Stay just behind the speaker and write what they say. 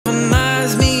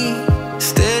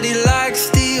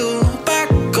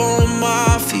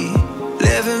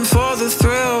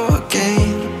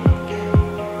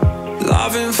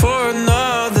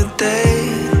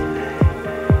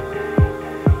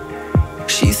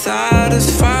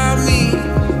satisfy me,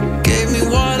 gave me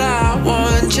what I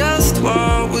want, just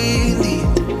what we need,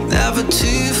 never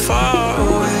too far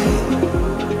away,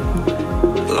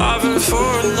 loving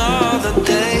for another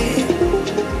day.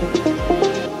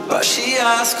 But she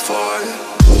asked for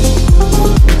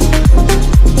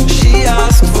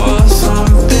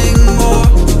something more.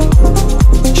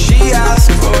 She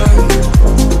asked for,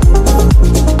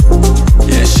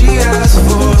 yeah, she asked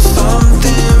for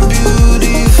something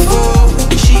beautiful.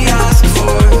 She asked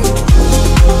for,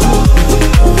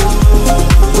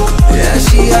 yeah,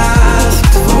 she asked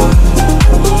for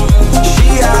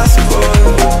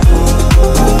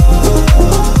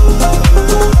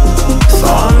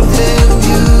something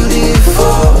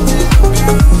beautiful.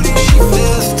 She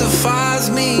mystifies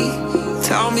me,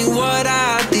 tell me what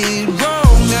I did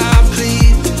wrong, I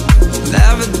plead.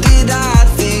 Never did I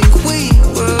think we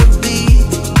would be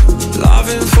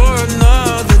loving for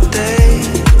another day.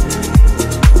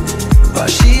 But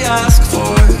she asked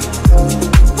for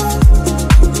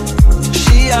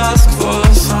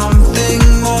something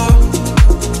more.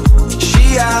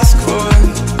 She asked for,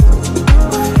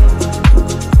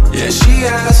 yeah, she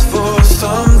asked for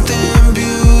something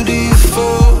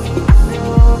beautiful.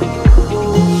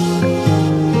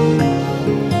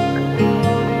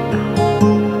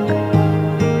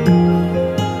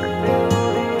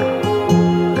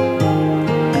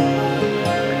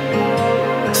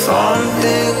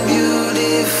 Something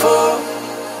beautiful.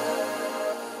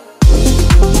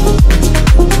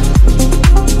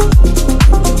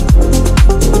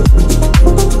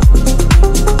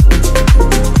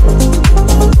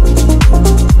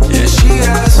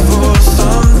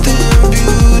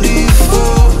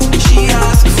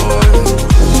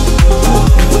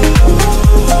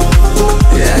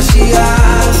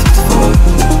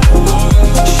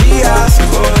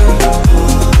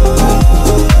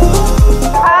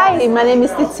 My name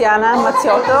is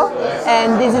Mazziotto,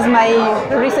 and this is my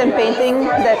recent painting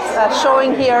that's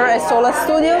showing here at Sola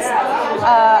Studios.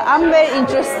 I'm very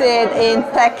interested in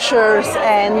textures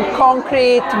and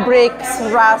concrete, bricks,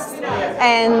 rust,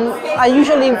 and I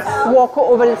usually walk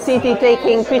over the city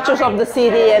taking pictures of the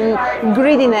city and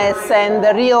grittiness and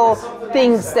the real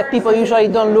things that people usually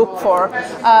don't look for.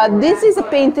 This is a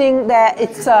painting that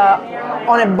it's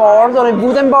on a board, on a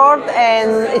wooden board, and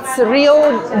it's a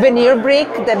real veneer brick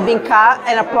that's been cut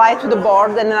and applied to the board,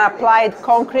 and then applied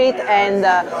concrete and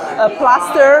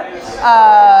plaster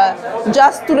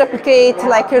just to replicate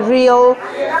like a real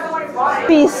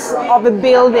piece of a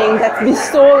building that's been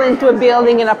stolen into a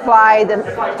building and applied and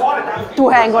to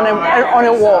hang on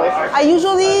a wall. I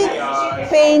usually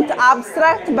paint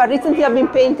abstract, but recently I've been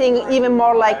painting even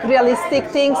more like realistic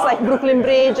things like Brooklyn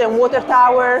Bridge and water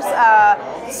towers,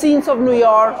 scenes of New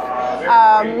York.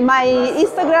 My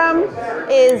Instagram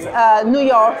is New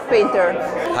York Painter.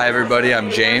 Hi everybody, I'm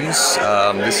James.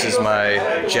 This is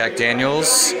my Jack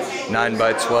Daniels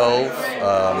 9x12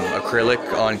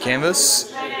 acrylic on canvas.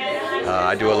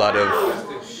 I do a lot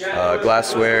of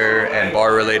glassware and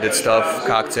bar related stuff,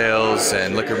 cocktails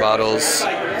and liquor bottles.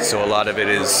 So a lot of it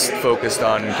is focused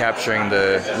on capturing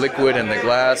the liquid and the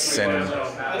glass and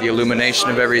the illumination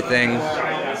of everything.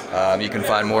 You can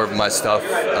find more of my stuff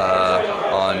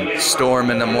on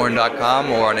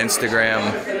storminthemorn.com or on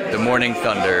Instagram, The Morning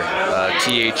Thunder,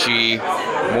 THE,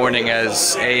 morning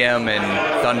as AM and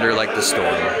thunder like the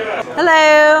storm.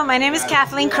 Hello, my name is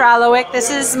Kathleen Kralowick. This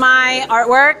is my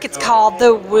artwork. It's called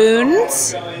The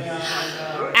Wounds.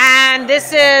 And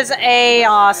this is a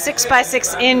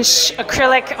 6x6 inch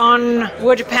acrylic on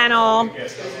wood panel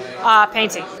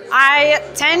painting. I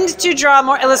tend to draw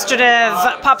more illustrative,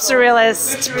 pop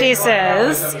surrealist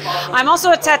pieces. I'm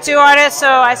also a tattoo artist, so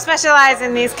I specialize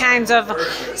in these kinds of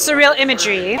surreal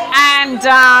imagery. And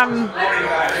I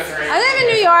live in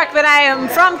New York, but I am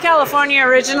from California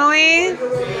originally.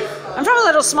 I'm from a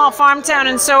little small farm town,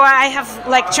 and so I have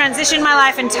like transitioned my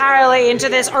life entirely into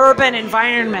this urban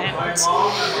environment.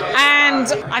 And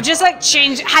I've just like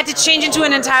had to change into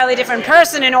an entirely different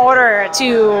person in order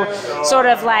to sort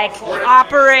of like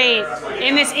operate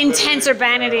in this intense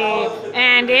urbanity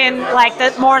and in like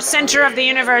the more center of the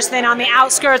universe than on the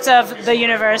outskirts of the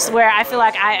universe where I feel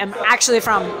like I am actually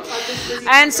from.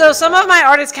 And so some of my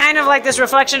art is kind of like this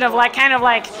reflection of like kind of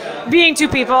like being two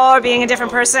people or being a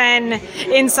different person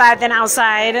inside than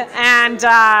outside. And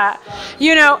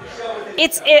you know,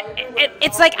 it's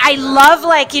like I love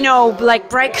like, you know, like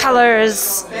bright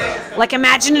colors, like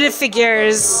imaginative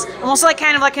figures. I'm also like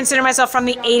kind of like consider myself from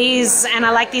the 80s, and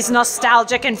I like these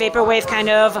nostalgic and vaporwave kind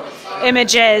of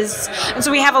images. And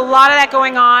so we have a lot of that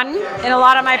going on in a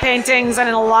lot of my paintings and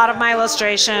in a lot of my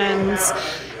illustrations.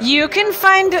 You can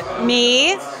find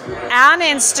me on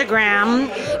Instagram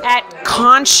at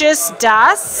Conscious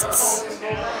Dust.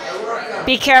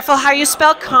 Be careful how you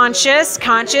spell conscious.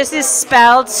 Conscious is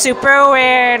spelled super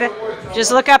weird.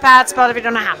 Just look up how it's spelled if you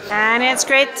don't know how. And it's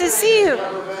great to see you.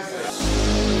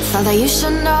 Thought that you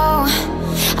should know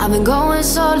I've been going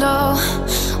solo.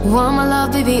 Want my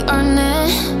love, baby, earn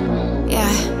it.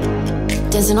 Yeah.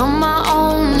 Dancing on my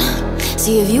own.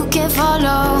 See if you can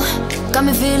follow. Got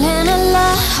me feeling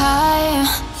alive.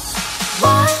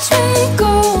 Watch me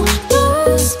go.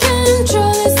 Lose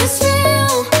control. Is this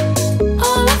real?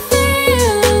 All I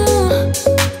feel.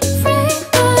 Break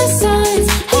the signs.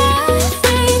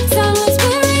 Every time. Let's be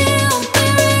real. Be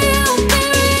real. Be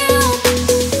real.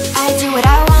 I do what I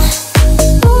want.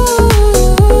 Ooh.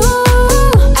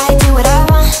 I do what I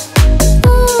want.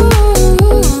 Ooh.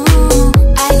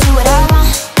 I do what I want.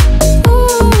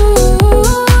 Ooh.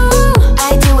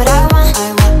 I do what I want.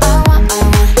 I want.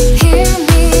 Hear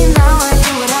me now. I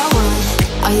do what I want.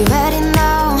 Are you ready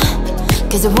now?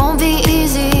 'Cause it won't be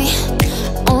easy.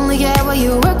 Only get what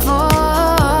you work for.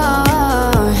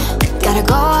 Gotta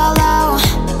go all out.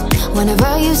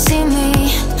 Whenever you see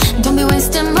me, don't be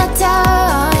wasting my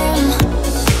time.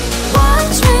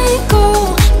 Watch me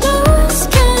go. Lose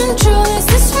control. Is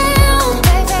this real?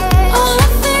 All I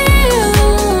feel.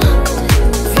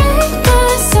 Break the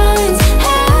signs.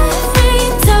 Every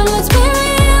time. Let's be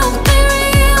real. Be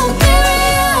real. Be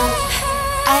real.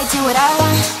 I do what I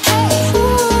want.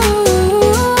 Ooh.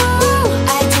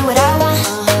 I do what I want.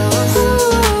 Ooh.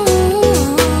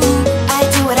 I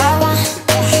do what I want.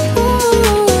 Ooh.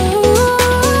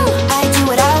 I do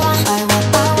what I want. I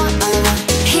want.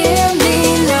 Hear me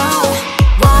now.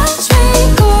 Watch me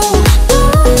go.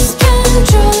 Lose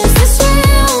control. Is this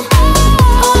real?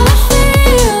 All I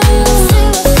feel.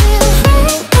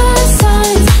 Break the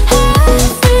signs.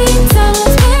 Every time.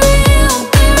 Let's be real.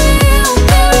 Be real.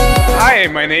 Be real. Hi,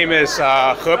 my name is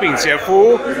Bingjiefu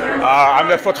He. I'm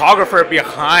the photographer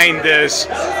behind this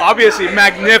obviously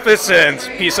magnificent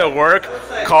piece of work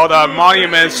called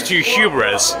Monuments to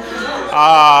Hubris.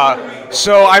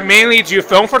 So I mainly do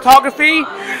film photography.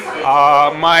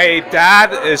 My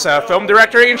dad is a film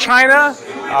director in China.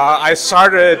 I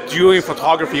started doing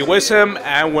photography with him,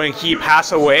 and when he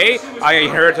passed away, I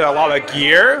inherited a lot of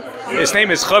gear. His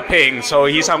name is He Ping, so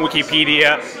he's on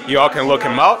Wikipedia. You all can look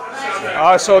him up.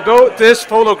 This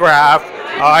photograph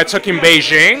I took in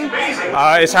Beijing.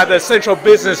 It's at the Central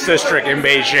Business District in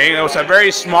Beijing. It was a very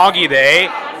smoggy day.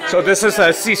 So this is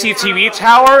a CCTV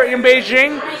tower in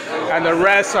Beijing, and the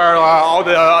rest are all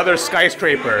the other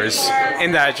skyscrapers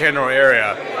in that general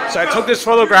area. So I took this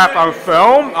photograph on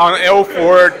film on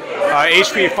Ilford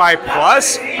HP5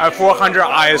 Plus at 400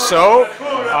 ISO.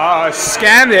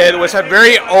 Scanned it with a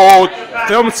very old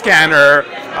film scanner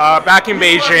back in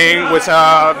Beijing with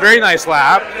a very nice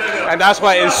lab, and that's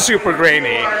why it's super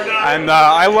grainy. And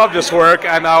I love this work,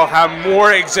 and I'll have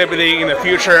more exhibiting in the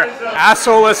future at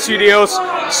Sola Studios,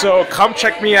 so come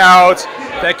check me out.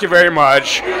 Thank you very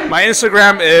much. My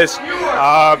Instagram is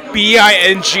Bingjiefuhe.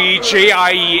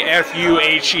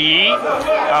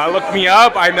 Look me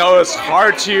up. I know it's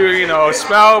hard to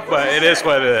spell, but it is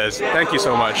what it is. Thank you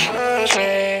so much.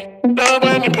 Love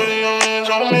when you put your hands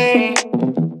on me.